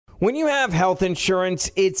When you have health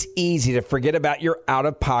insurance, it's easy to forget about your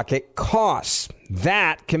out-of-pocket costs.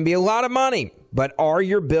 That can be a lot of money, but are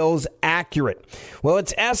your bills accurate? Well,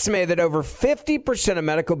 it's estimated that over 50% of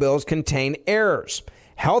medical bills contain errors.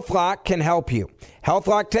 HealthLock can help you.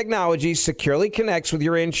 HealthLock technology securely connects with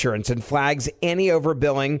your insurance and flags any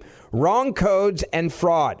overbilling, wrong codes, and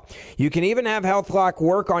fraud. You can even have HealthLock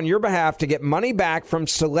work on your behalf to get money back from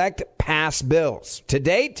select past bills. To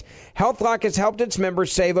date, HealthLock has helped its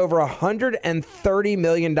members save over $130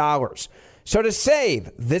 million. So to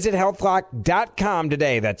save, visit healthlock.com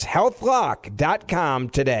today. That's healthlock.com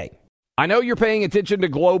today. I know you're paying attention to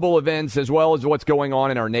global events as well as what's going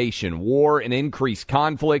on in our nation. War and increased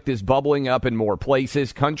conflict is bubbling up in more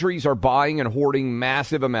places. Countries are buying and hoarding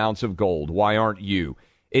massive amounts of gold. Why aren't you?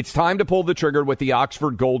 It's time to pull the trigger with the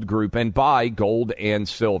Oxford Gold Group and buy gold and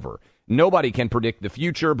silver. Nobody can predict the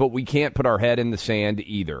future, but we can't put our head in the sand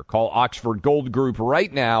either. Call Oxford Gold Group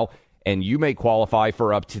right now, and you may qualify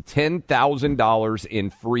for up to $10,000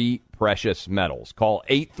 in free precious metals. Call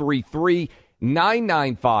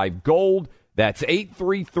 833-995-GOLD. That's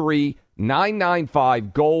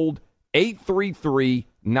 833-995-GOLD,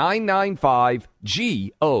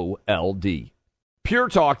 833-995-GOLD. Pure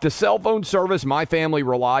Talk, the cell phone service my family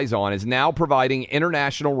relies on, is now providing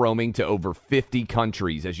international roaming to over 50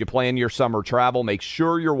 countries. As you plan your summer travel, make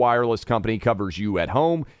sure your wireless company covers you at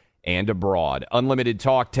home and abroad. Unlimited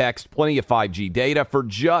talk, text, plenty of 5G data for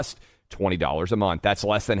just $20 a month. That's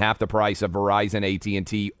less than half the price of Verizon,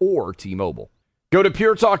 AT&T, or T-Mobile. Go to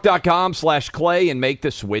puretalk.com/Clay and make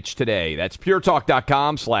the switch today. That's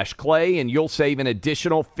puretalk.com/Clay, and you'll save an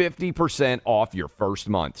additional 50% off your first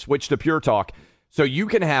month. Switch to Pure Talk so you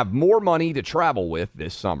can have more money to travel with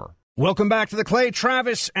this summer. Welcome back to the Clay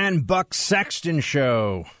Travis and Buck Sexton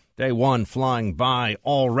Show. Day one flying by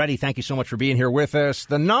already. Thank you so much for being here with us.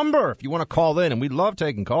 The number, if you want to call in, and we love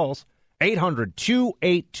taking calls,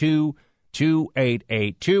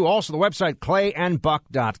 800-282-2882. Also, the website,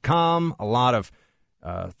 clayandbuck.com. A lot of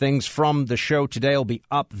things from the show today will be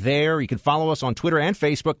up there. You can follow us on Twitter and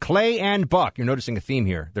Facebook, Clay and Buck. You're noticing a theme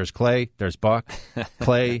here. There's Clay, there's Buck,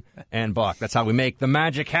 Clay and Buck. That's how we make the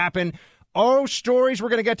magic happen. Oh, stories we're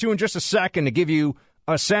going to get to in just a second to give you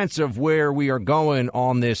a sense of where we are going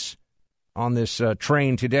on this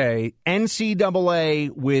train today.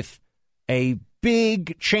 NCAA with a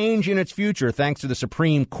big change in its future thanks to the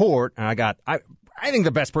Supreme Court. And I think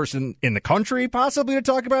the best person in the country possibly to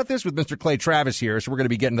talk about this with Mr. Clay Travis here. So we're going to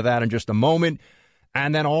be getting to that in just a moment.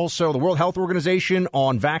 And then also the World Health Organization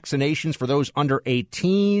on vaccinations for those under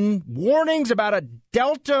 18. Warnings about a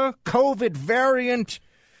Delta COVID variant.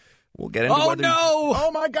 We'll get into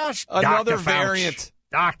Oh, my gosh. Another variant.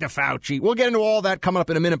 Dr. Fauci. We'll get into all that coming up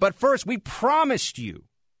in a minute. But first, we promised you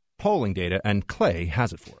polling data, and Clay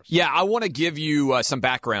has it for us. Yeah, I want to give you some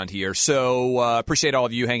background here. So appreciate all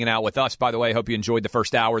of you hanging out with us. By the way, I hope you enjoyed the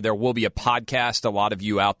first hour. There will be a podcast. A lot of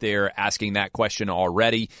you out there asking that question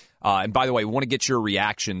already. And by the way, we want to get your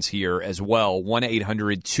reactions here as well.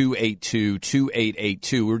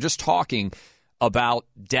 1-800-282-2882. We were just talking about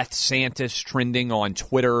Death Santis trending on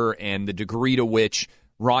Twitter and the degree to which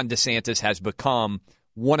Ron DeSantis has become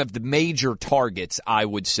one of the major targets, I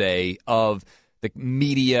would say, of the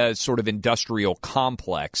media sort of industrial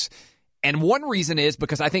complex. And one reason is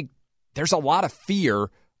because I think there's a lot of fear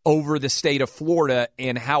over the state of Florida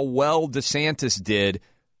and how well DeSantis did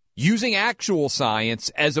using actual science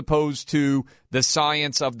as opposed to the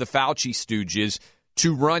science of the Fauci stooges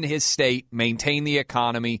to run his state, maintain the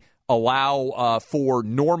economy, allow for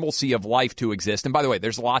normalcy of life to exist. And by the way,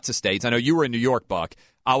 there's lots of states. I know you were in New York, Buck.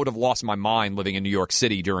 I would have lost my mind living in New York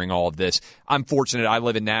City during all of this. I'm fortunate. I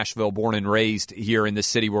live in Nashville, born and raised here in the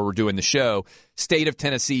city where we're doing the show. State of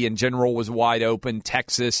Tennessee in general was wide open.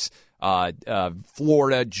 Texas,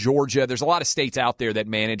 Florida, Georgia. There's a lot of states out there that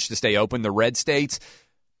managed to stay open, the red states.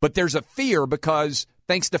 But there's a fear because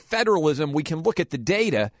thanks to federalism, we can look at the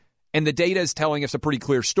data, and the data is telling us a pretty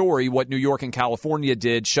clear story. What New York and California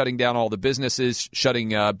did, shutting down all the businesses,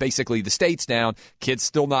 shutting basically the states down, kids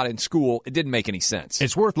still not in school, it didn't make any sense.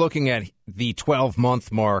 It's worth looking at the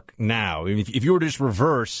 12-month mark now. If you were to just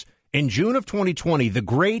reverse, in June of 2020, the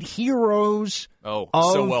great heroes so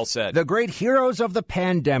well said. The great heroes of the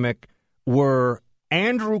pandemic were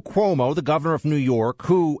Andrew Cuomo, the governor of New York,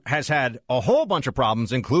 who has had a whole bunch of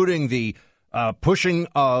problems, including the pushing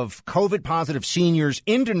of COVID-positive seniors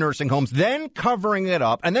into nursing homes, then covering it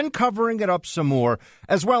up, and then covering it up some more,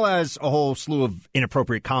 as well as a whole slew of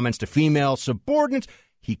inappropriate comments to female subordinates.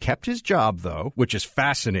 He kept his job, though, which is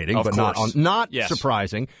fascinating, but not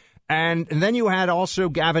surprising. And then you had also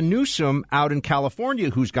Gavin Newsom out in California,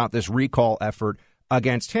 who's got this recall effort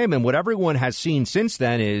against him. And what everyone has seen since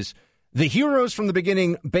then is the heroes from the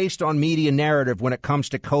beginning, based on media narrative when it comes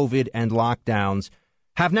to COVID and lockdowns,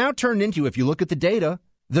 have now turned into, if you look at the data,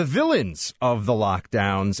 the villains of the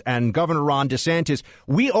lockdowns. And Governor Ron DeSantis,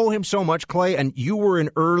 we owe him so much, Clay, and you were an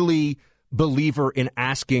early believer in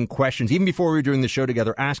asking questions, even before we were doing the show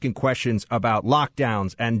together, asking questions about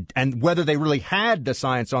lockdowns and whether they really had the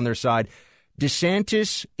science on their side.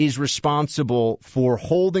 DeSantis is responsible for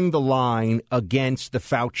holding the line against the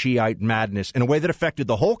Fauciite madness in a way that affected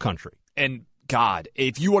the whole country. And, God,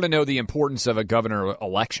 if you want to know the importance of a governor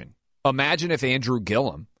election, imagine if Andrew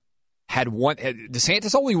Gillum had won.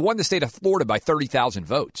 DeSantis only won the state of Florida by 30,000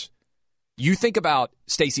 votes. You think about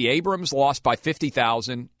Stacey Abrams lost by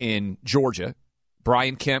 50,000 in Georgia.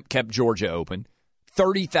 Brian Kemp kept Georgia open.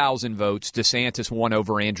 30,000 votes, DeSantis won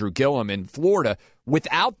over Andrew Gillum in Florida.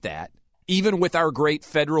 Without that, even with our great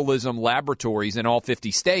federalism laboratories in all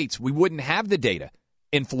 50 states, we wouldn't have the data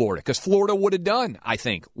in Florida because Florida would have done, I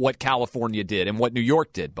think, what California did and what New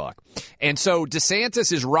York did, Buck. And so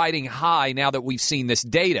DeSantis is riding high now that we've seen this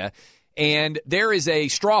data, and there is a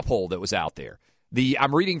straw poll that was out there.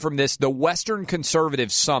 I'm reading from this, the Western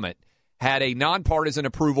Conservative Summit had a nonpartisan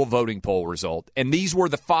approval voting poll result, and these were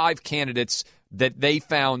the 5 candidates that they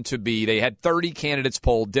found to be, they had 30 candidates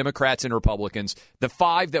polled, Democrats and Republicans. The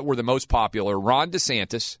 5 that were the most popular, Ron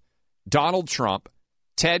DeSantis, Donald Trump,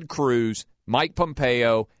 Ted Cruz, Mike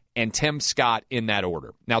Pompeo, and Tim Scott in that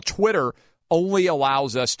order. Now, Twitter only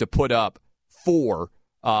allows us to put up 4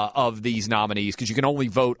 of these nominees because you can only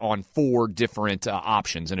vote on 4 different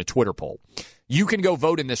options in a Twitter poll. You can go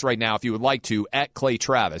vote in this right now if you would like to at Clay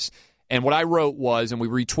Travis. And what I wrote was, and we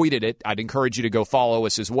retweeted it, I'd encourage you to go follow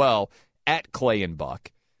us as well, at Clay and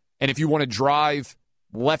Buck. And if you want to drive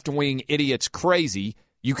left-wing idiots crazy,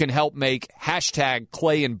 you can help make hashtag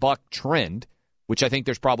Clay and Buck trend, which I think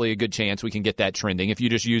there's probably a good chance we can get that trending. If you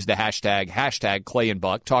just use the hashtag Clay and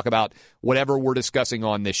Buck, talk about whatever we're discussing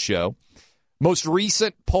on this show. Most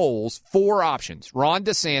recent polls, 4 options: Ron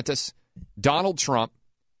DeSantis, Donald Trump,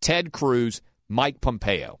 Ted Cruz, Mike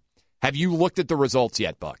Pompeo. Have you looked at the results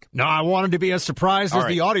yet, Buck? No, I wanted to be as surprised as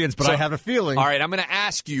the audience, but I have a feeling. All right, I'm going to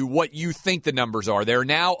ask you what you think the numbers are. There are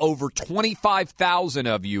now over 25,000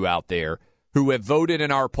 of you out there who have voted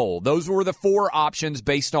in our poll. Those were the 4 options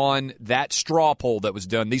based on that straw poll that was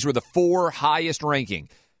done. These were the 4 highest ranking: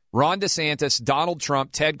 Ron DeSantis, Donald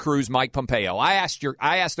Trump, Ted Cruz, Mike Pompeo. I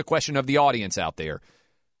asked the question of the audience out there: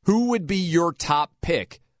 who would be your top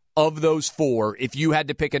pick of those 4 if you had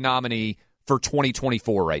to pick a nominee for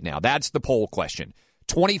 2024 right now? That's the poll question.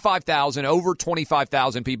 25,000, over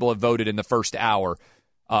 25,000 people have voted in the first hour,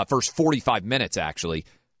 first 45 minutes, actually.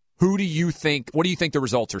 What do you think the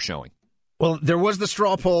results are showing? Well, there was the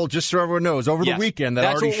straw poll, just so everyone knows, over the weekend that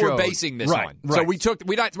already showed. That's what we're basing this on. Right. So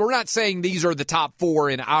we're not saying these are the top 4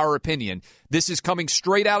 in our opinion. This is coming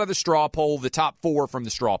straight out of the straw poll, the top 4 from the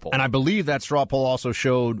straw poll. And I believe that straw poll also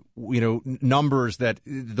showed, numbers that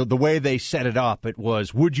the way they set it up, it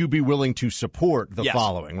was, would you be willing to support the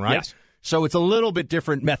following, right? Yes. So it's a little bit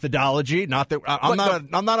different methodology. Not that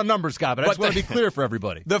I'm not a numbers guy, but I just want to be clear for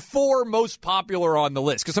everybody. The 4 most popular on the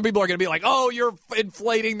list, because some people are going to be like, "Oh, you're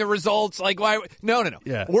inflating the results." Like, why? No.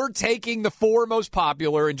 Yeah. We're taking the 4 most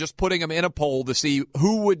popular and just putting them in a poll to see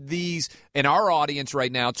who would these in our audience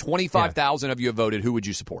right now. 25,000 of you have voted. Who would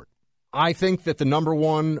you support? I think that the number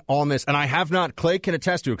one on this, and I have not. Clay can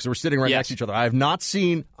attest to it because we're sitting right next to each other. I have not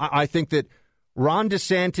seen. I think that Ron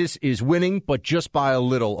DeSantis is winning, but just by a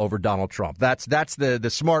little over Donald Trump. That's the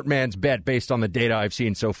smart man's bet based on the data I've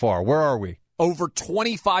seen so far. Where are we? Over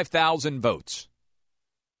 25,000 votes.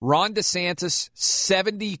 Ron DeSantis,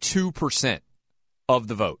 72% of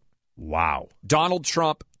the vote. Wow. Donald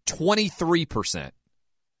Trump, 23%.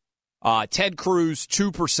 Ted Cruz,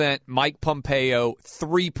 2%. Mike Pompeo,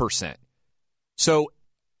 3%. So,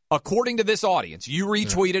 according to this audience, you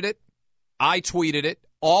retweeted it. I tweeted it.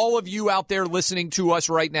 All of you out there listening to us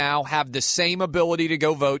right now have the same ability to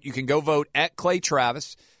go vote. You can go vote at Clay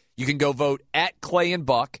Travis. You can go vote at Clay and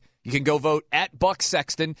Buck. You can go vote at Buck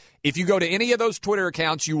Sexton. If you go to any of those Twitter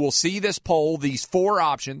accounts, you will see this poll, these 4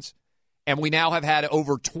 options, and we now have had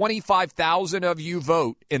over 25,000 of you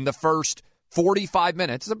vote in the first 45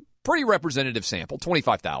 minutes. It's a pretty representative sample,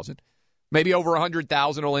 25,000. Maybe over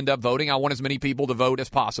 100,000 will end up voting. I want as many people to vote as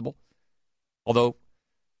possible, although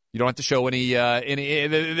you don't have to show any.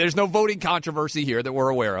 There's no voting controversy here that we're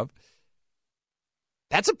aware of.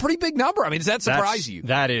 That's a pretty big number. I mean, does that surprise you?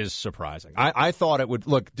 That is surprising. I thought it would.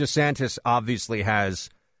 Look, DeSantis obviously has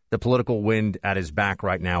the political wind at his back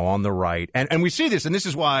right now on the right. And we see this, and this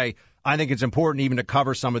is why I think it's important even to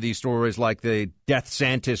cover some of these stories like the Death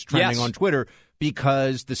Santis trending on Twitter,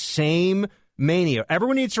 because the same mania.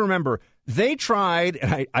 Everyone needs to remember, they tried,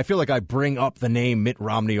 and I feel like I bring up the name Mitt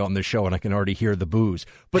Romney on the show and I can already hear the boos,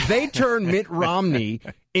 but they turned Mitt Romney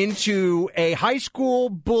into a high school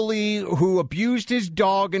bully who abused his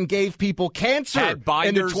dog and gave people cancer. Had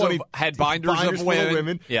binders of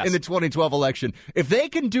women yes. in the 2012 election. If they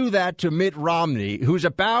can do that to Mitt Romney, who's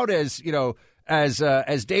about as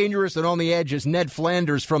dangerous and on the edge as Ned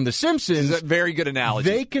Flanders from The Simpsons. That's a very good analogy.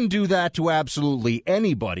 They can do that to absolutely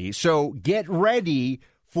anybody. So get ready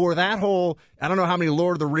for that whole, I don't know how many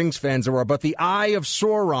Lord of the Rings fans there are, but the Eye of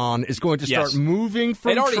Sauron is going to start moving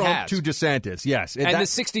from Trump to DeSantis. Yes. And the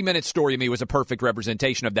 60-minute story to me was a perfect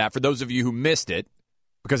representation of that. For those of you who missed it,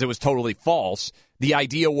 because it was totally false, the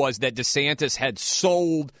idea was that DeSantis had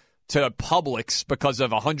sold to Publix because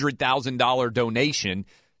of a $100,000 donation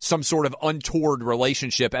some sort of untoward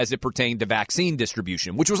relationship as it pertained to vaccine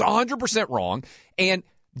distribution, which was 100% wrong. And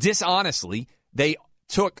dishonestly, they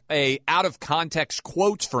took a out-of-context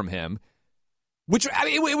quotes from him, which, I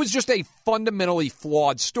mean, it was just a fundamentally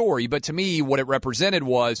flawed story. But to me, what it represented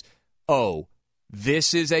was,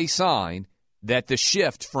 this is a sign that the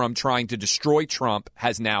shift from trying to destroy Trump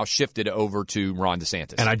has now shifted over to Ron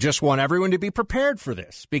DeSantis. And I just want everyone to be prepared for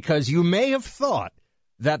this, because you may have thought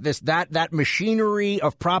that that machinery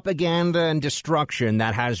of propaganda and destruction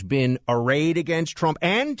that has been arrayed against Trump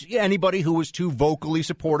and anybody who was too vocally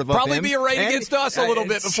supportive of him. Probably be arrayed against us a little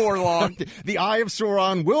bit before long. The Eye of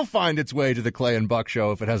Sauron will find its way to the Clay and Buck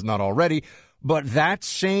show if it has not already. But that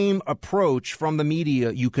same approach from the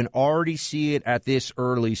media, you can already see it at this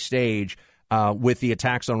early stage with the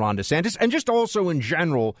attacks on Ron DeSantis, and just also in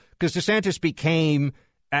general, because DeSantis became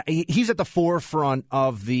he's at the forefront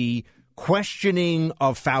of the questioning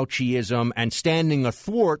of Fauciism and standing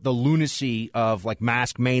athwart the lunacy of like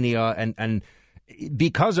mask mania. And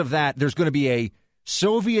because of that, there's going to be a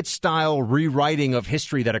Soviet-style rewriting of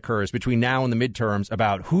history that occurs between now and the midterms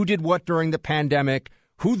about who did what during the pandemic,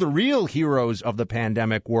 who the real heroes of the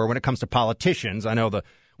pandemic were when it comes to politicians. I know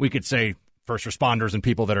we could say first responders and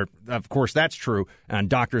people that are, of course, that's true, and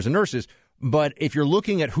doctors and nurses. But if you're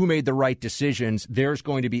looking at who made the right decisions, there's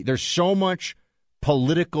so much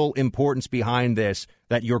political importance behind this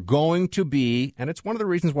that you're going to be, and it's one of the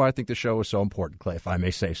reasons why I think the show is so important, Clay, if I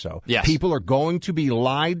may say so. Yes. People are going to be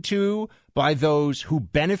lied to by those who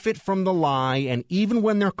benefit from the lie, and even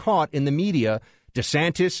when they're caught in the media,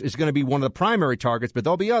 DeSantis is going to be one of the primary targets, but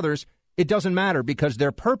there'll be others. It doesn't matter because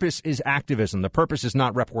their purpose is activism. The purpose is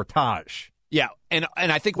not reportage. Yeah, and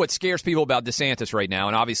I think what scares people about DeSantis right now,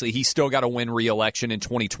 and obviously he's still got to win re-election in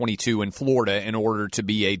 2022 in Florida in order to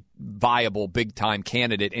be a viable big-time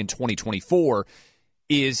candidate in 2024,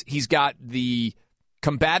 is he's got the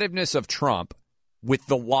combativeness of Trump with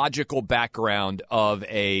the logical background of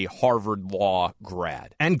a Harvard law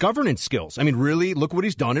grad. And governance skills. I mean, really, look what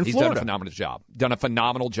he's done in Florida. He's done a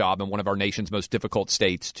phenomenal job in one of our nation's most difficult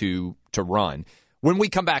states to run. When we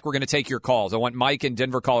come back, we're going to take your calls. I want Mike in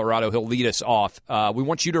Denver, Colorado. He'll lead us off. We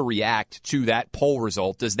want you to react to that poll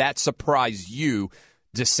result. Does that surprise you?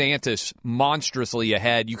 DeSantis monstrously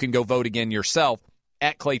ahead. You can go vote again yourself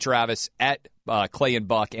at Clay Travis, at Clay and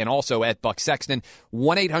Buck, and also at Buck Sexton.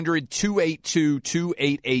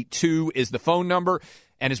 1-800-282-2882 is the phone number.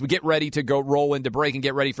 And as we get ready to go roll into break and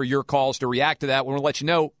get ready for your calls to react to that, we want to let you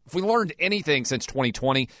know, if we learned anything since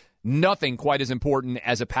 2020, nothing quite as important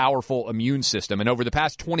as a powerful immune system. And over the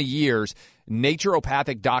past 20 years,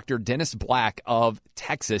 naturopathic Dr. Dennis Black of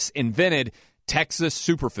Texas invented Texas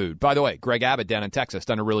Superfood. By the way, Greg Abbott down in Texas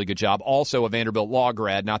done a really good job. Also a Vanderbilt law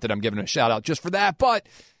grad. Not that I'm giving a shout out just for that, but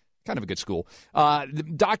kind of a good school.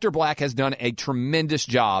 Dr. Black has done a tremendous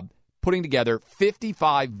job putting together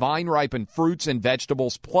 55 vine-ripened fruits and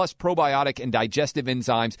vegetables, plus probiotic and digestive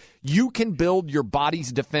enzymes. You can build your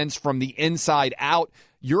body's defense from the inside out.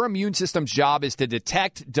 Your immune system's job is to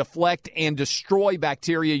detect, deflect, and destroy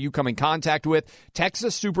bacteria you come in contact with.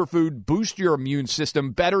 Texas Superfood boosts your immune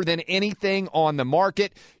system better than anything on the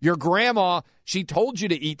market. Your grandma, she told you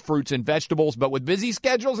to eat fruits and vegetables, but with busy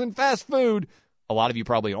schedules and fast food, a lot of you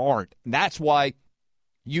probably aren't. And that's why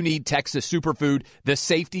you need Texas Superfood, the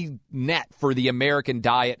safety net for the American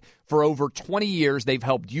diet. For over 20 years, they've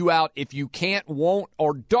helped you out. If you can't, won't,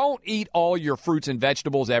 or don't eat all your fruits and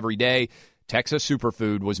vegetables every day, Texas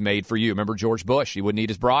Superfood was made for you. Remember George Bush? He wouldn't eat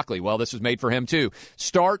his broccoli. Well, this was made for him, too.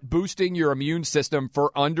 Start boosting your immune system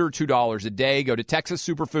for under $2 a day. Go to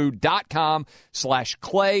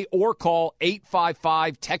TexasSuperfood.com/Clay or call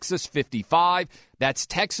 855-TEXAS-55. That's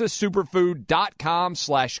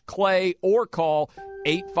TexasSuperfood.com/Clay or call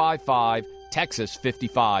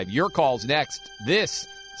 855-TEXAS-55. Your call's next. This is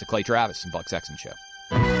the Clay Travis and Buck Sexton Show.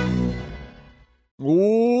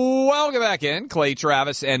 Welcome back in. Clay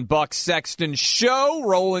Travis and Buck Sexton show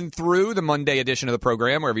rolling through the Monday edition of the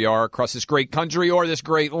program, wherever you are across this great country or this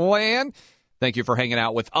great land. Thank you for hanging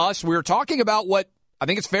out with us. We were talking about what I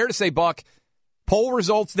think it's fair to say, Buck, poll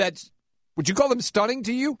results that, would you call them stunning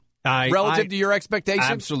to you relative to your expectations?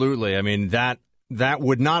 Absolutely. I mean, that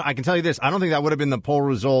would not, I can tell you this, I don't think that would have been the poll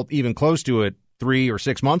result even close to it 3 or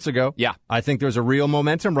 6 months ago. Yeah. I think there's a real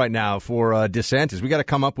momentum right now for DeSantis. We got to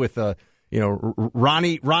come up with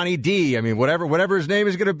Ronnie D. I mean, whatever his name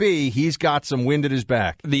is going to be, he's got some wind at his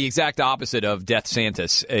back. The exact opposite of Death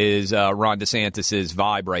Santis is Ron DeSantis'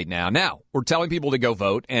 vibe right now. Now, we're telling people to go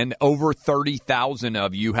vote, and over 30,000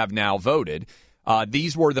 of you have now voted.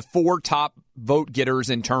 These were the 4 top vote getters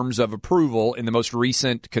in terms of approval in the most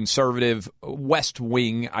recent conservative West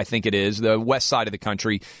Wing, I think it is, the west side of the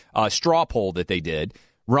country, straw poll that they did.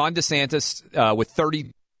 Ron DeSantis with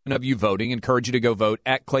 30 of you voting. Encourage you to go vote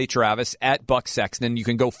at Clay Travis, at Buck Sexton. You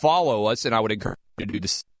can go follow us, and I would encourage you to do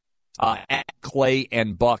this at Clay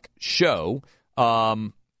and Buck Show.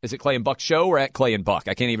 Is it Clay and Buck Show or at Clay and Buck?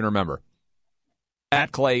 I can't even remember.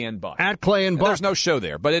 At Clay and Buck. At Clay and Buck. There's no show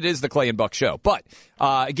there, but it is the Clay and Buck Show. But,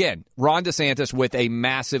 again, Ron DeSantis with a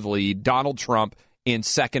massive lead. Donald Trump in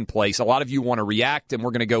second place. A lot of you want to react, and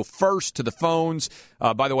we're going to go first to the phones.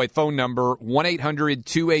 By the way, phone number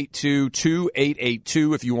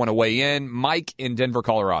 1-800-282-2882 if you want to weigh in. Mike in Denver,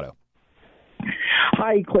 Colorado.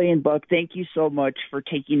 Hi, Clay and Buck. Thank you so much for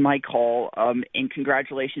taking my call, and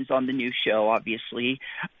congratulations on the new show, obviously.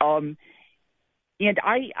 And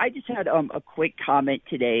I just had a quick comment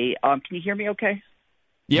today. Can you hear me okay?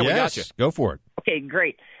 Yeah, yes, we got you. Go for it. Okay,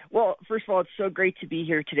 great. Well, first of all, it's so great to be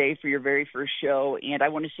here today for your very first show, and I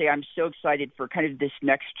want to say I'm so excited for kind of this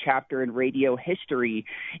next chapter in radio history,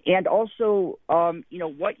 and also,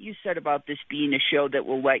 what you said about this being a show that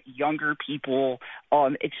will let younger people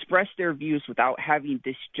express their views without having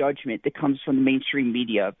this judgment that comes from the mainstream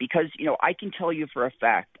media, because, I can tell you for a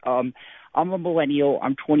fact, I'm a millennial.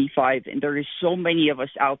 I'm 25, and there is so many of us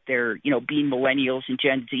out there, being millennials and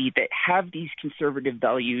Gen Z that have these conservative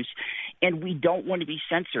values, and we don't want to be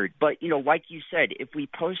censored. But, like you said, if we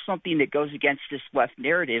post something that goes against this left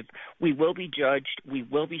narrative, we will be judged, we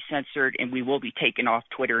will be censored, and we will be taken off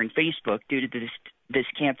Twitter and Facebook due to this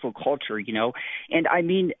cancel culture, And I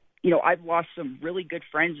mean, I've lost some really good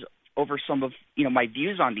friends over some of, my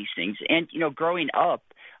views on these things. And, growing up,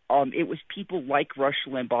 it was people like Rush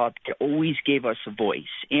Limbaugh that always gave us a voice.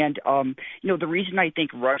 And, the reason I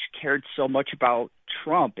think Rush cared so much about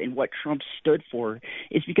Trump and what Trump stood for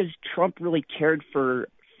is because Trump really cared for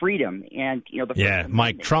freedom and,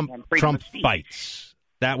 Mike, Trump fights.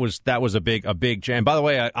 That was a big jam. By the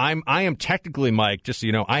way, I am technically, Mike, just so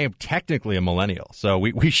you know, I am technically a millennial. So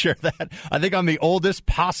we share that. I think I'm the oldest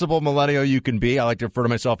possible millennial you can be. I like to refer to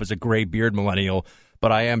myself as a gray beard millennial,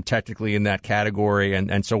 but I am technically in that category.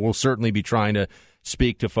 And so we'll certainly be trying to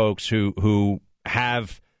speak to folks who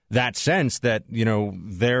have that sense that,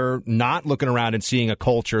 they're not looking around and seeing a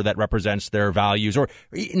culture that represents their values, or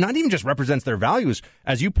not even just represents their values,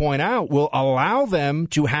 as you point out, will allow them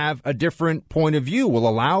to have a different point of view, will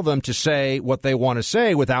allow them to say what they want to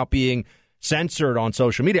say without being censored on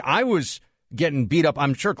social media. I was getting beat up.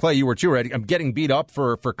 I'm sure, Clay, you were too, right? I'm getting beat up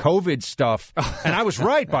for COVID stuff. And I was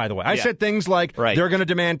right, by the way. I said things like, they're going to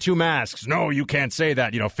demand 2 masks. No, you can't say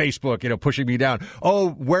that. Facebook, pushing me down.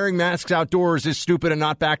 Oh, wearing masks outdoors is stupid and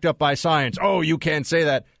not backed up by science. Oh, you can't say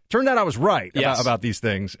that. Turned out I was right about these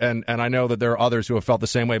things. And I know that there are others who have felt the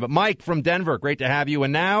same way. But Mike from Denver, great to have you.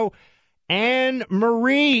 And now Anne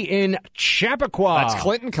Marie in Chappaqua. That's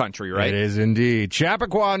Clinton country, right? It is indeed.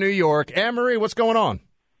 Chappaqua, New York. Anne Marie, what's going on?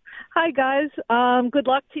 Hi, guys. Good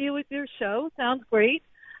luck to you with your show. Sounds great.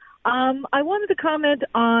 I wanted to comment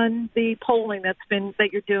on the polling that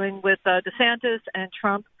you're doing with DeSantis and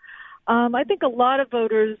Trump. I think a lot of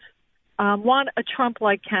voters want a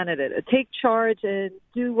Trump-like candidate, a take charge and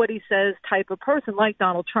do what he says type of person like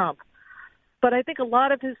Donald Trump. But I think a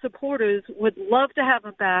lot of his supporters would love to have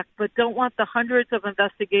him back, but don't want the hundreds of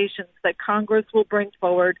investigations that Congress will bring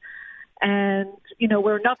forward and,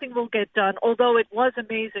 where nothing will get done, although it was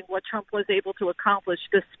amazing what Trump was able to accomplish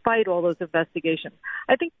despite all those investigations.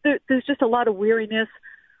 I think there's just a lot of weariness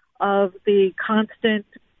of the constant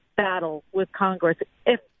battle with Congress,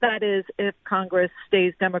 if Congress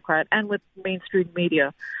stays Democrat, and with mainstream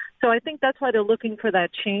media. So I think that's why they're looking for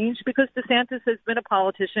that change, because DeSantis has been a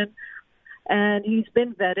politician and he's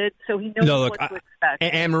been vetted, so he knows what to expect.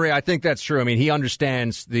 Anne-Marie, I think that's true. I mean, he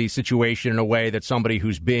understands the situation in a way that somebody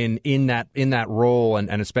who's been in that role and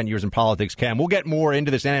has spent years in politics can. We'll get more into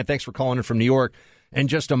this. Anne, thanks for calling in from New York. in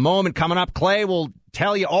just a moment. Coming up, Clay will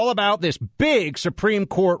tell you all about this big Supreme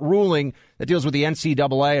Court ruling that deals with the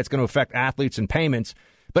NCAA. It's going to affect athletes and payments.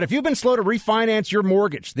 But if you've been slow to refinance your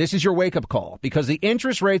mortgage, this is your wake-up call, because the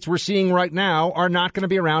interest rates we're seeing right now are not going to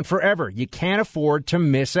be around forever. You can't afford to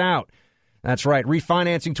miss out. That's right.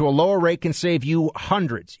 Refinancing to a lower rate can save you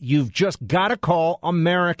hundreds. You've just got to call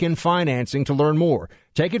American Financing to learn more.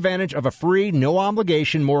 Take advantage of a free,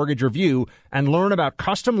 no-obligation mortgage review and learn about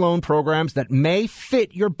custom loan programs that may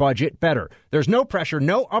fit your budget better. There's no pressure,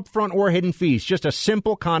 no upfront or hidden fees, just a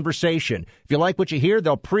simple conversation. If you like what you hear,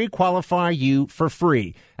 they'll pre-qualify you for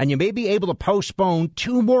free. And you may be able to postpone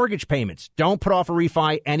 2 mortgage payments. Don't put off a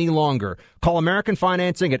refi any longer. Call American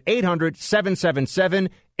Financing at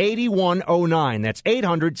 800-777-8109. That's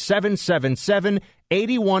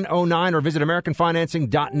 800-777-8109, or visit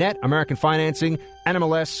AmericanFinancing.net. American Financing,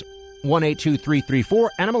 NMLS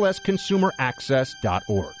 182334,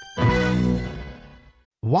 NMLSConsumerAccess.org.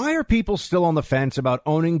 Why are people still on the fence about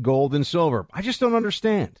owning gold and silver? I just don't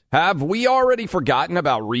understand. Have we already forgotten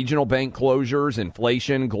about regional bank closures,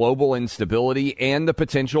 inflation, global instability, and the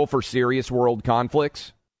potential for serious world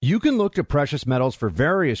conflicts? You can look to precious metals for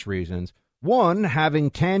various reasons. 1,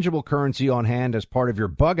 having tangible currency on hand as part of your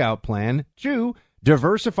bug-out plan. 2,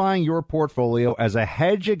 diversifying your portfolio as a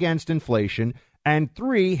hedge against inflation. And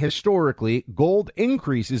 3, historically, gold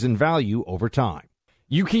increases in value over time.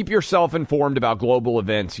 You keep yourself informed about global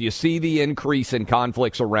events. You see the increase in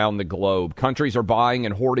conflicts around the globe. Countries are buying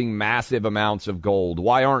and hoarding massive amounts of gold.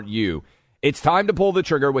 Why aren't you? It's time to pull the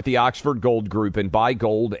trigger with the Oxford Gold Group and buy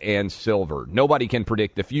gold and silver. Nobody can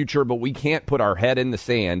predict the future, but we can't put our head in the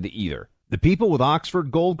sand either. The people with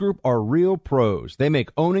Oxford Gold Group are real pros. They make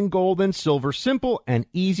owning gold and silver simple and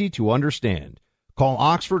easy to understand. Call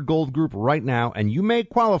Oxford Gold Group right now, and you may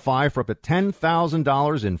qualify for up to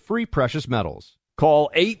 $10,000 in free precious metals.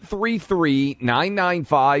 Call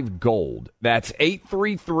 833-995-GOLD. That's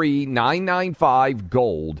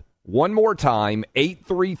 833-995-GOLD. One more time,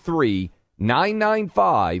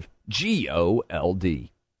 833-995-GOLD.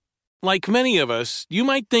 Like many of us, you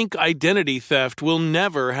might think identity theft will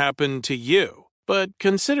never happen to you. But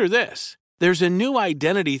consider this. There's a new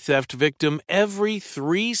identity theft victim every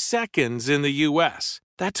 3 seconds in the U.S.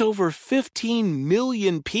 That's over 15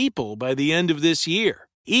 million people by the end of this year,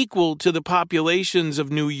 equal to the populations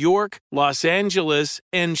of New York, Los Angeles,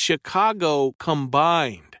 and Chicago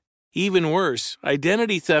combined. Even worse,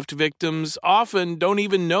 identity theft victims often don't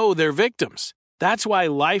even know they're victims. That's why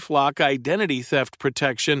LifeLock Identity Theft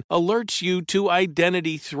Protection alerts you to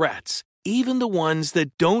identity threats, even the ones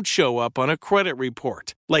that don't show up on a credit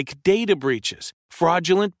report, like data breaches,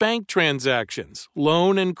 fraudulent bank transactions,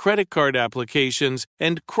 loan and credit card applications,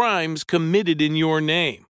 and crimes committed in your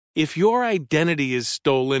name. If your identity is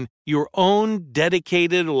stolen, your own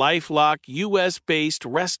dedicated LifeLock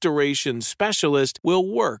U.S.-based restoration specialist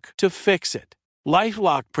will work to fix it.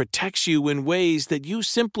 LifeLock protects you in ways that you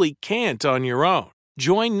simply can't on your own.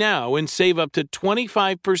 Join now and save up to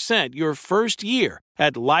 25% your first year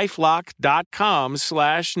at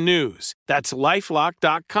LifeLock.com/news. That's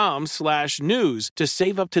LifeLock.com/news to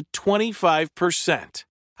save up to 25%.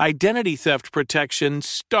 Identity theft protection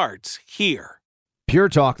starts here. Pure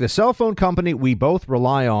Talk, the cell phone company we both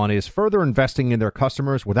rely on, is further investing in their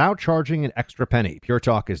customers without charging an extra penny. Pure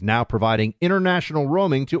Talk is now providing international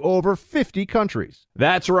roaming to over 50 countries.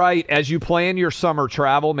 That's right. As you plan your summer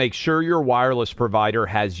travel, make sure your wireless provider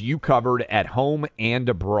has you covered at home and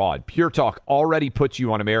abroad. Pure Talk already puts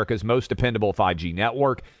you on America's most dependable 5G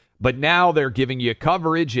network, but now they're giving you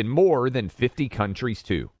coverage in more than 50 countries,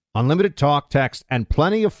 too. Unlimited talk, text, and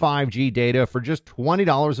plenty of 5G data for just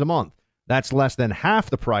 $20 a month. That's less than half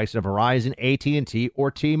the price of Verizon, AT&T,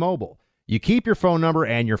 or T-Mobile. You keep your phone number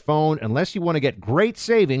and your phone unless you want to get great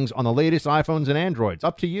savings on the latest iPhones and Androids.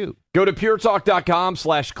 Up to you. Go to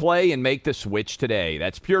puretalk.com/Clay and make the switch today.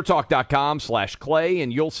 That's puretalk.com/Clay,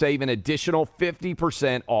 and you'll save an additional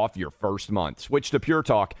 50% off your first month. Switch to Pure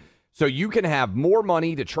Talk so you can have more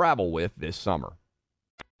money to travel with this summer.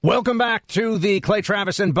 Welcome back to the Clay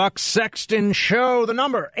Travis and Buck Sexton Show. The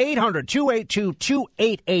number,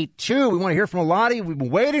 800-282-2882. We want to hear from a lot of you. We've been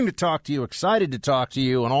waiting to talk to you, excited to talk to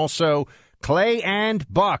you, and also Clay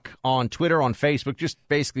and Buck on Twitter, on Facebook. Just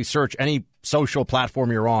basically search any social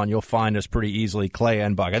platform you're on. You'll find us pretty easily, Clay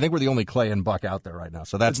and Buck. I think we're the only Clay and Buck out there right now.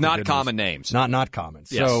 So that's not common names. Not common.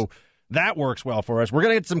 Yes. So that works well for us. We're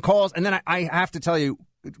going to get some calls, and then I have to tell you,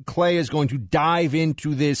 Clay is going to dive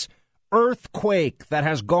into this earthquake that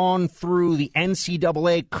has gone through the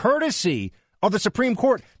NCAA courtesy of the Supreme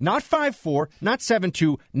Court. Not 5-4, not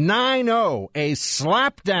 7-2, 9-0. A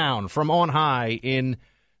slapdown from on high in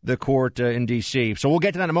the court in D.C. So we'll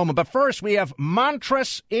get to that in a moment. But first, we have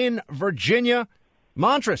Montress in Virginia.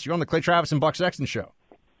 Montress, you're on the Clay Travis and Buck Sexton Show.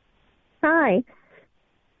 Hi.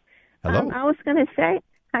 Hello. I was going to say,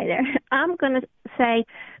 hi there. I'm going to say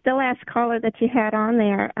the last caller that you had on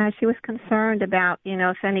there, she was concerned about,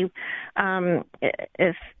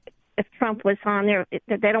 if Trump was on there,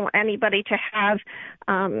 that they don't want anybody to have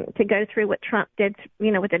to go through what Trump did,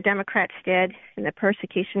 what the Democrats did and the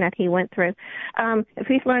persecution that he went through. If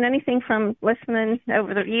we've learned anything from listening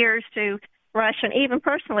over the years to Rush and even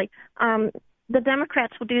personally, the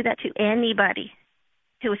Democrats will do that to anybody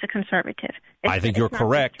who is a conservative. I think you're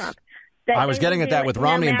correct. I was getting at that with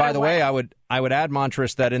Romney, and by the way, I would add,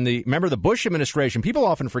 Montress, that remember the Bush administration, people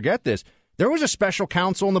often forget this, there was a special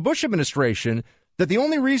counsel in the Bush administration that the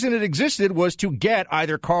only reason it existed was to get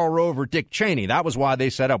either Karl Rove or Dick Cheney. That was why they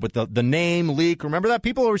set up with the name leak. Remember that?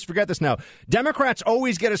 People always forget this now. Democrats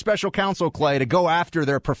always get a special counsel, Clay, to go after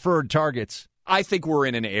their preferred targets. I think we're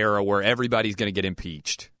in an era where everybody's going to get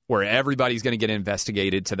impeached, where everybody's going to get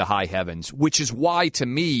investigated to the high heavens, which is why, to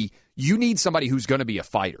me, you need somebody who's going to be a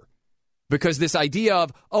fighter. Because this idea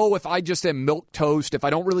of, if I just am milquetoast, if I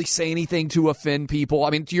don't really say anything to offend people, I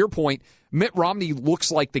mean, to your point, Mitt Romney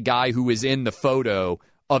looks like the guy who is in the photo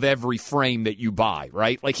of every frame that you buy,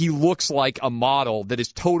 right? Like, he looks like a model that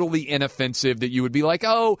is totally inoffensive, that you would be like,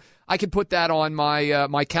 I could put that on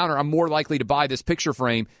my counter. I'm more likely to buy this picture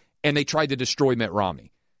frame. And they tried to destroy Mitt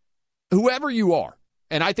Romney. Whoever you are,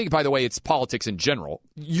 and I think, by the way, it's politics in general,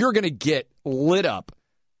 you're going to get lit up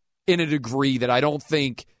in a degree that I don't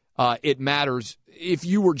think it matters. If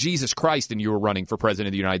you were Jesus Christ and you were running for president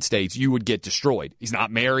of the United States, you would get destroyed. He's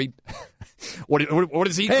not married. What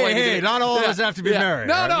is he claiming? Hey, not all of us have to be married.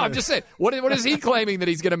 No, I'm just saying. What is he claiming that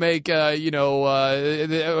he's going to make? I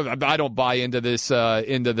don't buy into this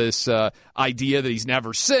idea that he's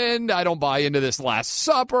never sinned. I don't buy into this Last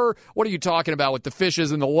Supper. What are you talking about with the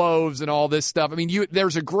fishes and the loaves and all this stuff? I mean,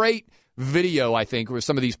 there's a great video, I think, where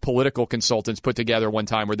some of these political consultants put together one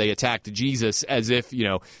time where they attacked Jesus as if,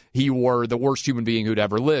 he were the worst human being who'd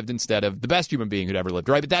ever lived instead of the best human being who'd ever lived,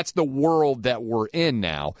 right? But that's the world that we're in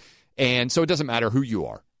now. And so it doesn't matter who you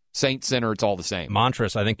are. Saint, sinner, it's all the same.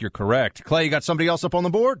 Montress, I think you're correct. Clay, you got somebody else up on the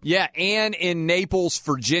board? Yeah, Ann in Naples,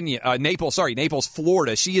 Florida.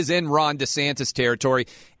 She is in Ron DeSantis territory.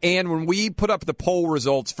 And when we put up the poll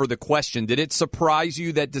results for the question, did it surprise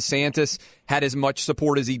you that DeSantis had as much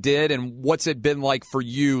support as he did? And what's it been like for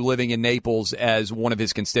you living in Naples as one of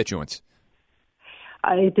his constituents?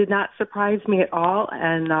 It did not surprise me at all,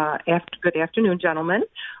 and good afternoon, gentlemen.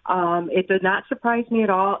 It did not surprise me at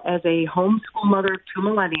all as a homeschool mother of two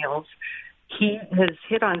millennials. He has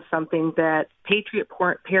hit on something that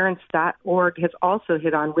PatriotParents.org has also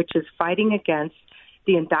hit on, which is fighting against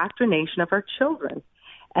the indoctrination of our children.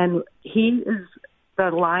 And he is the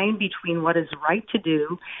line between what is right to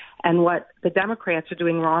do and what the Democrats are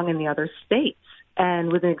doing wrong in the other states.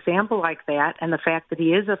 And with an example like that, and the fact that he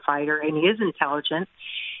is a fighter and he is intelligent,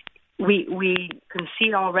 we can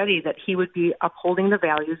see already that he would be upholding the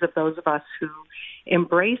values of those of us who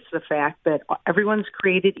embrace the fact that everyone's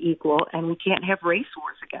created equal and we can't have race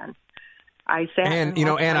wars again. I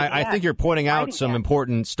think you're pointing out some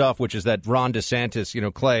important stuff, which is that Ron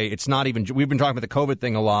DeSantis, Clay, it's not even, we've been talking about the COVID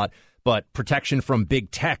thing a lot, but protection from big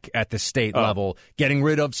tech at the state level, getting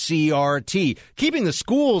rid of CRT, keeping the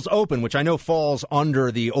schools open, which I know falls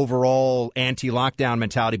under the overall anti-lockdown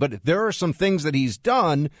mentality. But there are some things that he's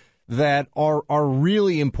done that are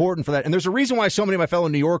really important for that. And there's a reason why so many of my fellow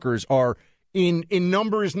New Yorkers are in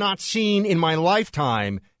numbers not seen in my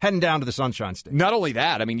lifetime heading down to the Sunshine State. Not only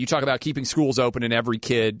that, I mean, you talk about keeping schools open and every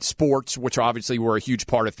kid, sports, which obviously were a huge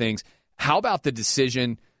part of things. How about the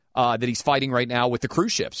decision that he's fighting right now with the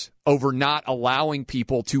cruise ships over not allowing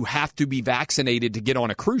people to have to be vaccinated to get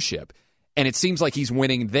on a cruise ship? And it seems like he's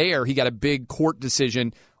winning there. He got a big court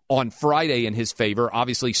decision on Friday in his favor.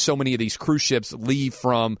 Obviously, so many of these cruise ships leave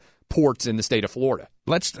from ports in the state of Florida.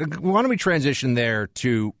 Why don't we transition there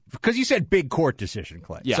to, because you said big court decision,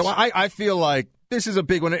 Clay. Yes. So I feel like this is a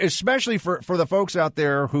big one, especially for the folks out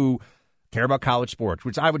there who care about college sports,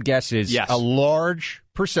 which I would guess is a large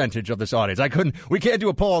percentage of this audience. We can't do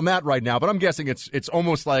a poll on that right now, but I'm guessing it's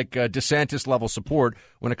almost like DeSantis level support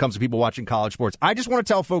when it comes to people watching college sports. I just want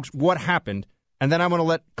to tell folks what happened, and then I'm going to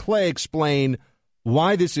let Clay explain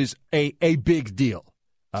why this is a big deal.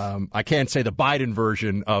 I can't say the Biden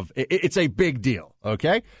version of it's a big deal,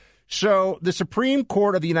 okay? So the Supreme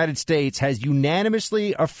Court of the United States has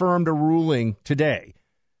unanimously affirmed a ruling today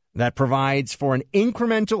that provides for an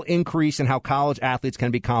incremental increase in how college athletes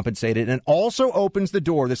can be compensated and also opens the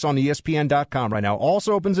door, this is on ESPN.com right now,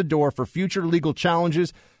 also opens the door for future legal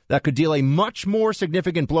challenges that could deal a much more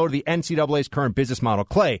significant blow to the NCAA's current business model.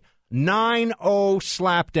 Clay, 9-0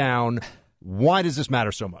 slapdown. Why does this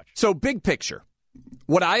matter so much? So, big picture.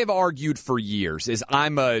 What I have argued for years is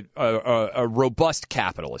I'm a robust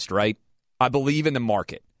capitalist, right? I believe in the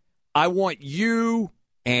market. I want you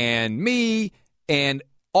and me and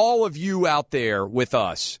all of you out there with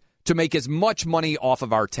us to make as much money off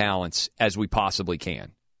of our talents as we possibly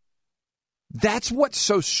can. That's what's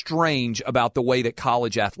so strange about the way that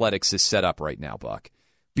college athletics is set up right now, Buck,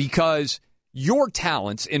 because your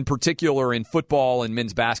talents, in particular in football and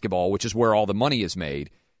men's basketball, which is where all the money is made,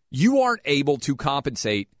 you aren't able to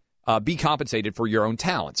be compensated for your own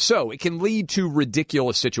talents. So it can lead to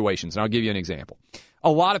ridiculous situations. And I'll give you an example.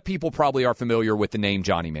 A lot of people probably are familiar with the name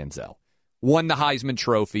Johnny Manziel. Won the Heisman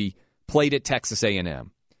Trophy, played at Texas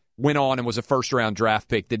A&M, went on and was a first-round draft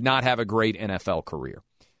pick, did not have a great NFL career.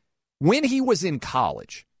 When he was in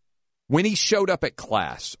college, when he showed up at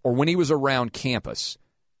class, or when he was around campus,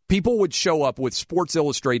 people would show up with Sports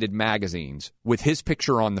Illustrated magazines with his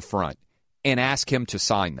picture on the front and ask him to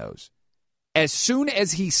sign those. As soon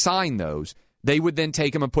as he signed those, they would then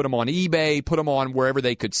take them and put them on eBay, put them on wherever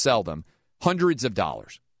they could sell them, hundreds of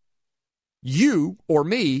dollars. You or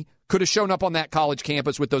me could have shown up on that college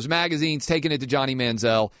campus with those magazines, taken it to Johnny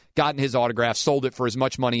Manziel, gotten his autograph, sold it for as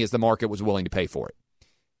much money as the market was willing to pay for it.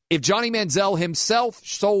 If Johnny Manziel himself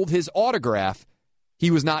sold his autograph,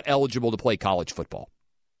 he was not eligible to play college football.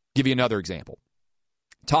 Give you another example.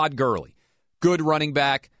 Todd Gurley, good running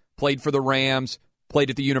back, played for the Rams, played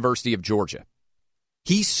at the University of Georgia.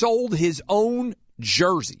 He sold his own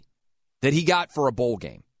jersey that he got for a bowl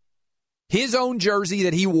game. His own jersey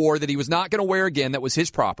that he wore that he was not going to wear again, that was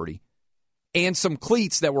his property, and some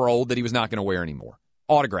cleats that were old that he was not going to wear anymore.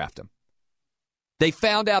 Autographed them. They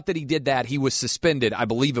found out that he did that. He was suspended, I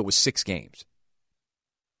believe it was 6 games.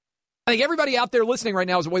 I think everybody out there listening right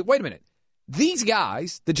now is, wait a minute. These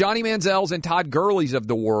guys, the Johnny Manziels and Todd Gurleys of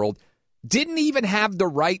the world, didn't even have the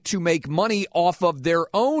right to make money off of their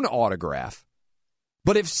own autograph.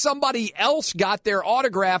 But if somebody else got their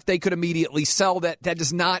autograph, they could immediately sell that. That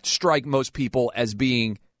does not strike most people as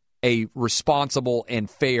being a responsible and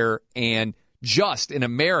fair and just in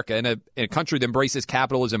America, in a country that embraces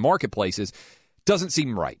capitalism marketplaces. Doesn't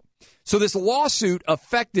seem right. So this lawsuit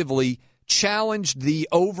effectively challenged the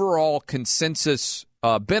overall consensus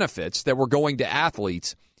benefits that were going to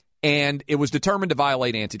athletes, and it was determined to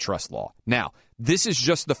violate antitrust law. Now, this is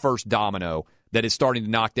just the first domino that is starting to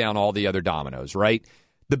knock down all the other dominoes, right?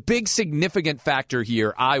 The big significant factor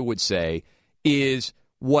here, I would say, is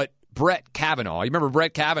what Brett Kavanaugh, you remember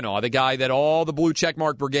Brett Kavanaugh, the guy that all the Blue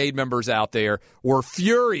Checkmark Brigade members out there were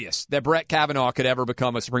furious that Brett Kavanaugh could ever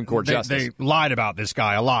become a Supreme Court justice. They lied about this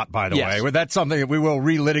guy a lot, by the way. That's something that we will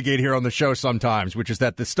relitigate here on the show sometimes, which is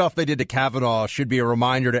that the stuff they did to Kavanaugh should be a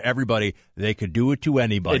reminder to everybody they could do it to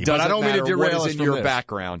anybody. It doesn't but I don't matter mean to derail what us is in from your this.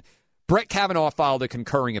 background. Brett Kavanaugh filed a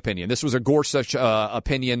concurring opinion. This was a Gorsuch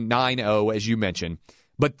opinion 9-0, as you mentioned.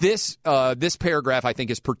 But this paragraph, I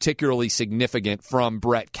think, is particularly significant from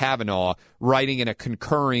Brett Kavanaugh writing in a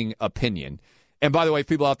concurring opinion. And by the way,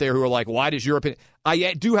 people out there who are like, why does your opinion?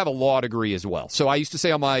 I do have a law degree as well. So I used to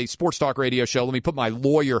say on my sports talk radio show, let me put my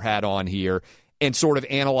lawyer hat on here and sort of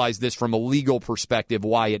analyze this from a legal perspective,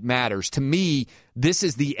 why it matters. To me, this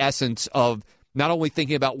is the essence of not only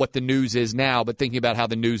thinking about what the news is now, but thinking about how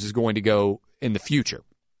the news is going to go in the future.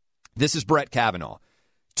 This is Brett Kavanaugh.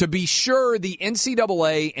 To be sure, the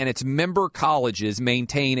NCAA and its member colleges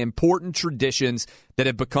maintain important traditions that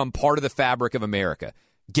have become part of the fabric of America.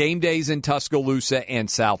 Game days in Tuscaloosa and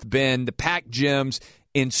South Bend, the packed gyms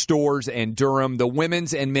in Storrs and Durham, the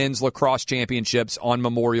women's and men's lacrosse championships on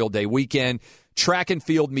Memorial Day weekend, track and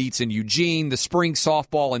field meets in Eugene, the spring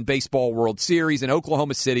softball and baseball World Series in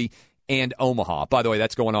Oklahoma City and Omaha. By the way,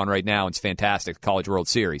 that's going on right now. It's fantastic, the College World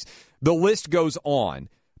Series. The list goes on.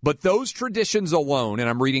 But those traditions alone, and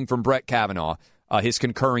I'm reading from Brett Kavanaugh, his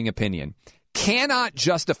concurring opinion, cannot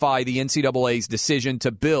justify the NCAA's decision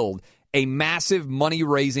to build a massive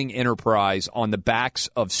money-raising enterprise on the backs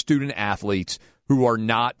of student athletes who are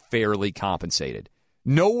not fairly compensated.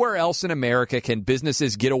 Nowhere else in America can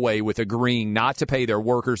businesses get away with agreeing not to pay their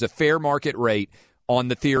workers a fair market rate on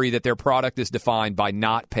the theory that their product is defined by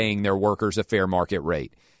not paying their workers a fair market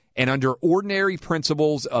rate. And under ordinary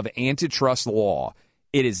principles of antitrust law,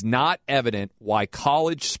 it is not evident why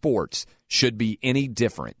college sports should be any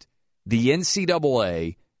different. The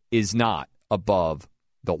NCAA is not above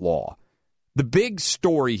the law. The big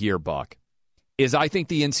story here, Buck, is I think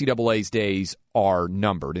the NCAA's days are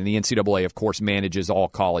numbered. And the NCAA, of course, manages all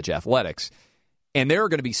college athletics. And there are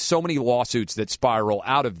going to be so many lawsuits that spiral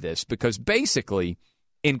out of this because basically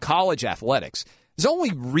in college athletics, There's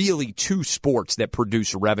only really 2 sports that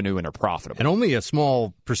produce revenue and are profitable. And only a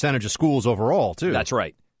small percentage of schools overall, too. That's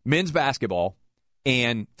right. Men's basketball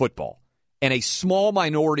and football. And a small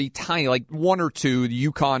minority, tiny, like 1 or 2, the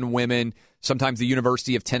UConn women, sometimes the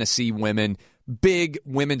University of Tennessee women, big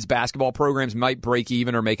women's basketball programs might break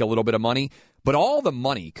even or make a little bit of money. But all the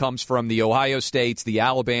money comes from the Ohio States, the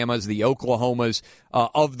Alabamas, the Oklahomas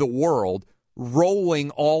of the world,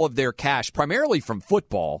 rolling all of their cash, primarily from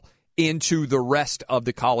football, into the rest of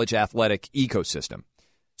the college athletic ecosystem.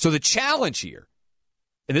 So the challenge here,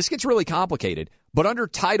 and this gets really complicated, but under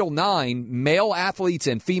Title IX, male athletes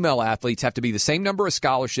and female athletes have to be the same number of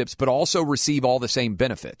scholarships, but also receive all the same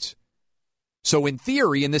benefits. So in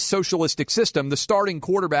theory, in this socialistic system, the starting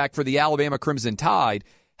quarterback for the Alabama Crimson Tide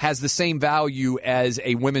has the same value as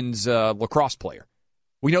a women's lacrosse player.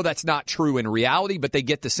 We know that's not true in reality, but they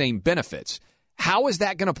get the same benefits. How is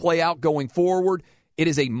that going to play out going forward? It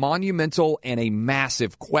is a monumental and a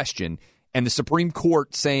massive question. And the Supreme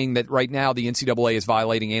Court saying that right now the NCAA is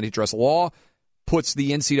violating antitrust law puts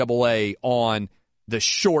the NCAA on the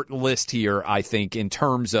short list here, I think, in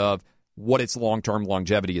terms of what its long-term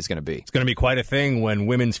longevity is going to be. It's going to be quite a thing when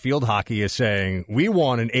women's field hockey is saying we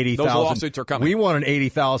want an 80,000. Those lawsuits are coming. We want an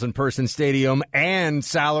 80,000 person stadium and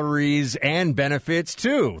salaries and benefits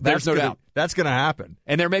too. There's no doubt that's going to happen.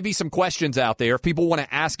 And there may be some questions out there. If people want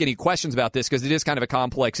to ask any questions about this, because it is kind of a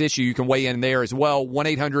complex issue, you can weigh in there as well.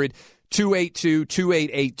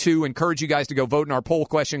 1-800-282-2882. Encourage you guys to go vote in our poll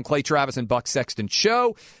question, Clay Travis and Buck Sexton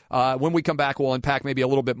show. When we come back, we'll unpack maybe a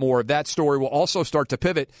little bit more of that story. We'll also start to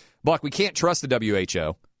pivot. Buck, we can't trust the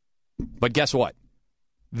WHO, but guess what?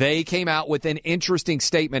 They came out with an interesting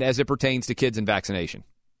statement as it pertains to kids and vaccination.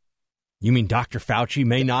 You mean Dr. Fauci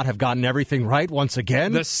may not have gotten everything right once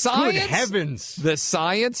again? The science, good heavens. The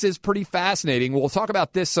science is pretty fascinating. We'll talk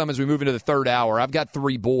about this some as we move into the third hour. I've got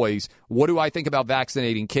 3 boys. What do I think about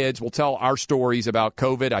vaccinating kids? We'll tell our stories about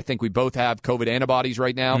COVID. I think we both have COVID antibodies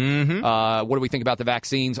right now. Mm-hmm. What do we think about the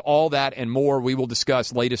vaccines? All that and more. We will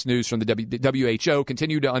discuss latest news from the WHO.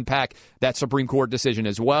 Continue to unpack that Supreme Court decision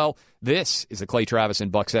as well. This is the Clay Travis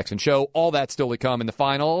and Buck Sexton show. All that still to come in the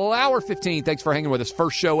final hour 15. Thanks for hanging with us.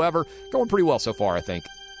 First show ever. Going pretty well so far, I think.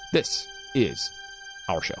 This is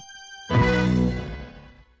our show.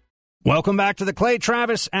 Welcome back to the Clay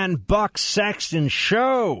Travis and Buck Sexton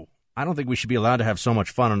show. I don't think we should be allowed to have so much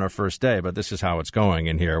fun on our first day, but this is how it's going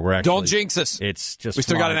in here. We're actually, don't jinx us. It's just we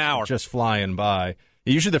still got an hour. Just flying by.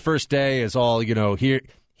 Usually the first day is all,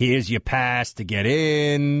 here's your pass to get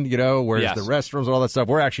in, where's the restrooms, all that stuff.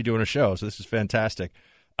 We're actually doing a show, so this is fantastic.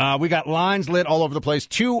 We got lines lit all over the place.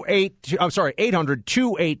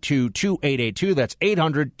 800-282-2882. That's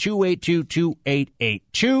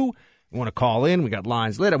 800-282-2882. You want to call in? We got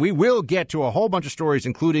lines lit. We will get to a whole bunch of stories,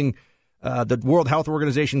 including the World Health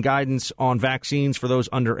Organization guidance on vaccines for those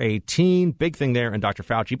under 18. Big thing there, and Dr.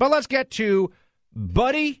 Fauci. But let's get to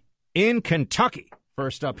Buddy in Kentucky.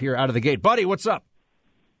 First up here out of the gate. Buddy, what's up?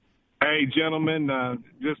 Hey, gentlemen, I'm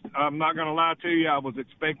not going to lie to you. I was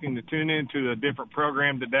expecting to tune into a different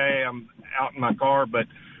program today. I'm out in my car, but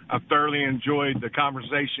I've thoroughly enjoyed the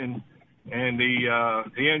conversation and the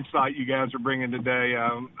insight you guys are bringing today.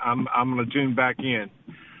 I'm going to tune back in.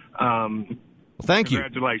 Thank you.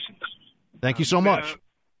 Congratulations. Thank you so much.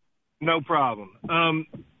 No problem.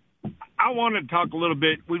 I wanted to talk a little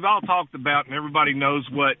bit. We've all talked about, and everybody knows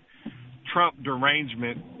what Trump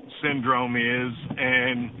derangement syndrome is,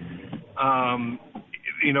 and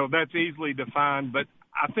that's easily defined. But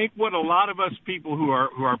I think what a lot of us people who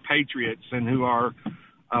are patriots and who are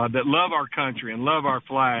that love our country and love our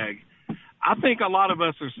flag, I think a lot of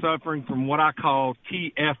us are suffering from what I call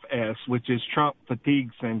TFS, which is Trump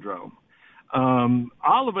fatigue syndrome.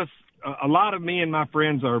 All of us, a lot of me and my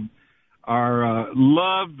friends are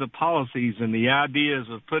love the policies and the ideas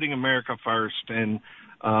of putting America first and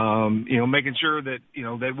making sure that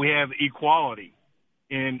that we have equality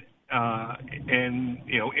in the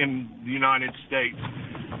United States.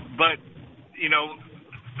 But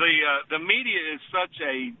the media is such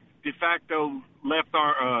a de facto left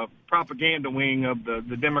propaganda wing of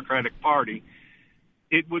the Democratic Party.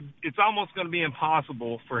 It's almost going to be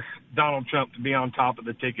impossible for Donald Trump to be on top of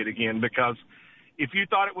the ticket again, because if you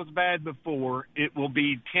thought it was bad before, it will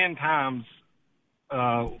be 10 times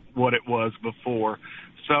what it was before.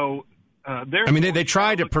 So they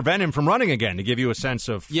tried to prevent him from running again, to give you a sense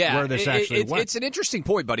of where this actually went. It's an interesting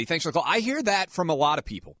point, buddy. Thanks for the call. I hear that from a lot of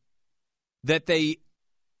people, that they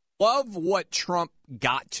love what Trump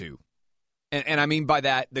got to. And I mean by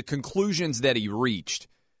that, the conclusions that he reached.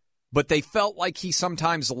 But they felt like he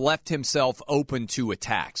sometimes left himself open to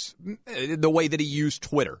attacks. The way that he used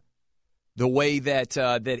Twitter, the way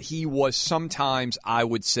that he was sometimes, I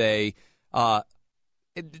would say, the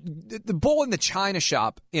bull in the china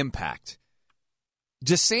shop impact.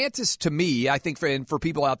 DeSantis, to me, I think for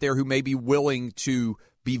people out there who may be willing to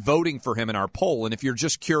be voting for him in our poll, and if you're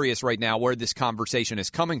just curious right now where this conversation is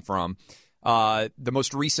coming from, the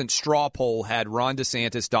most recent straw poll had Ron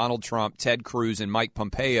DeSantis, Donald Trump, Ted Cruz, and Mike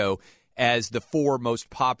Pompeo as the 4 most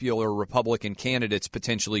popular Republican candidates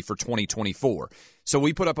potentially for 2024. So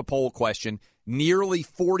we put up a poll question. Nearly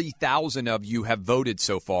 40,000 of you have voted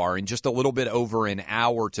so far in just a little bit over an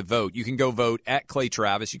hour to vote. You can go vote at Clay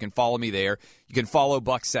Travis. You can follow me there. You can follow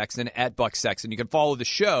Buck Sexton at Buck Sexton. You can follow the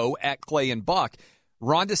show at Clay and Buck.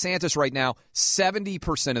 Ron DeSantis right now,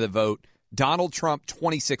 70% of the vote. Donald Trump,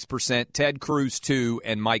 26%. Ted Cruz, 2%.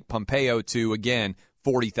 And Mike Pompeo, 2%. Again,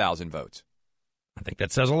 40,000 votes. I think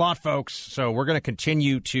that says a lot, folks. So we're going to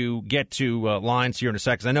continue to get to lines here in a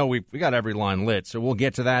second. I know we got every line lit, so we'll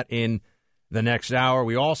get to that in the next hour.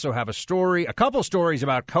 We also have a couple stories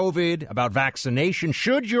about COVID, about vaccination.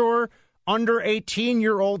 Should your under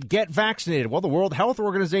 18-year-old get vaccinated? Well, the World Health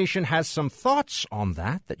Organization has some thoughts on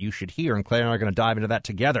that you should hear, and Clay and I are going to dive into that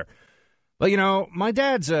together. Well, my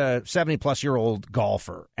dad's a 70-plus-year-old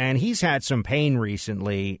golfer, and he's had some pain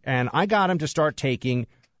recently, and I got him to start taking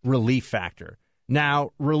Relief Factor.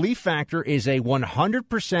 Now, Relief Factor is a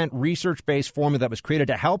 100% research-based formula that was created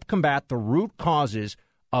to help combat the root causes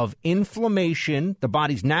of inflammation, the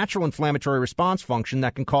body's natural inflammatory response function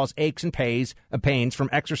that can cause aches and pains from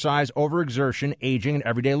exercise, overexertion, aging, and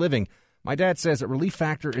everyday living. My dad says that Relief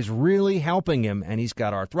Factor is really helping him, and he's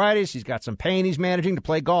got arthritis, he's got some pain he's managing to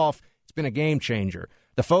play golf. It's been a game changer.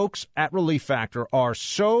 The folks at Relief Factor are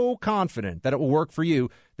so confident that it will work for you,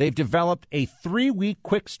 they've developed a 3-week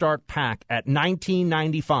quick start pack at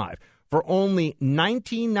 $19.95 for only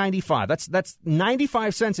 $19.95. That's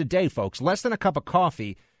 95 cents a day, folks, less than a cup of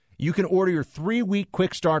coffee. You can order your 3-week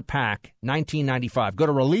quick start pack, $19.95. Go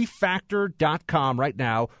to relieffactor.com right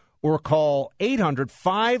now or call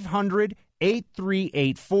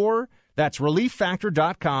 800-500-8384. That's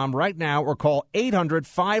relieffactor.com right now or call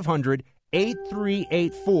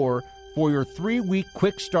 800-500-8384 for your 3-week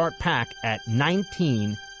quick start pack at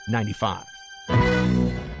 $19.95.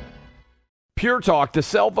 Pure Talk, the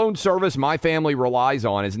cell phone service my family relies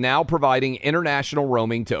on, is now providing international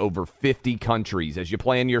roaming to over 50 countries. As you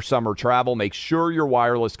plan your summer travel, make sure your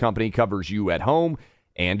wireless company covers you at home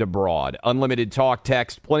and abroad. Unlimited talk,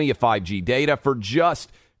 text, plenty of 5G data for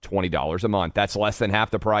just $20 a month. That's less than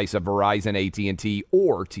half the price of Verizon, AT&T,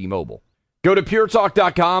 or T-Mobile. Go to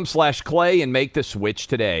puretalk.com/Clay and make the switch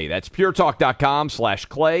today. That's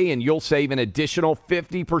puretalk.com/Clay, and you'll save an additional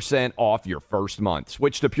 50% off your first month.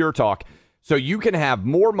 Switch to Pure Talk so you can have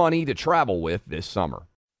more money to travel with this summer.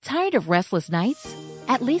 Tired of restless nights?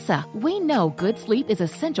 At Leesa, we know good sleep is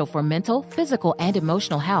essential for mental, physical, and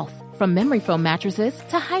emotional health. From memory foam mattresses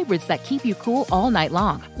to hybrids that keep you cool all night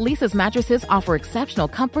long, Leesa's mattresses offer exceptional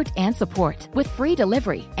comfort and support with free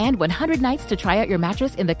delivery and 100 nights to try out your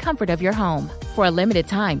mattress in the comfort of your home. For a limited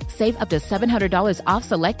time, save up to $700 off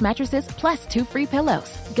select mattresses plus 2 free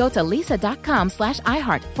pillows. Go to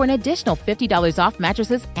leesa.com/iHeart for an additional $50 off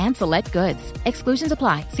mattresses and select goods. Exclusions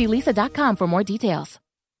apply. See leesa.com for more details.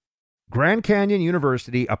 Grand Canyon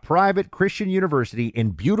University, a private Christian university in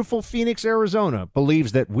beautiful Phoenix, Arizona,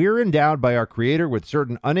 believes that we're endowed by our Creator with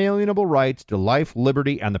certain unalienable rights to life,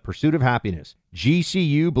 liberty, and the pursuit of happiness.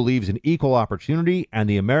 GCU believes in equal opportunity, and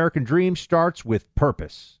the American dream starts with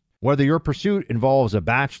purpose. Whether your pursuit involves a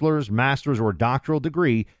bachelor's, master's, or doctoral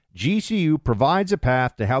degree, GCU provides a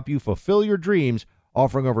path to help you fulfill your dreams,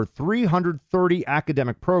 offering over 330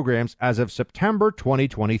 academic programs as of September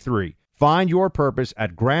 2023. Find your purpose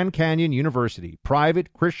at Grand Canyon University.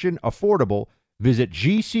 Private, Christian, affordable. Visit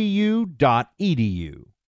gcu.edu.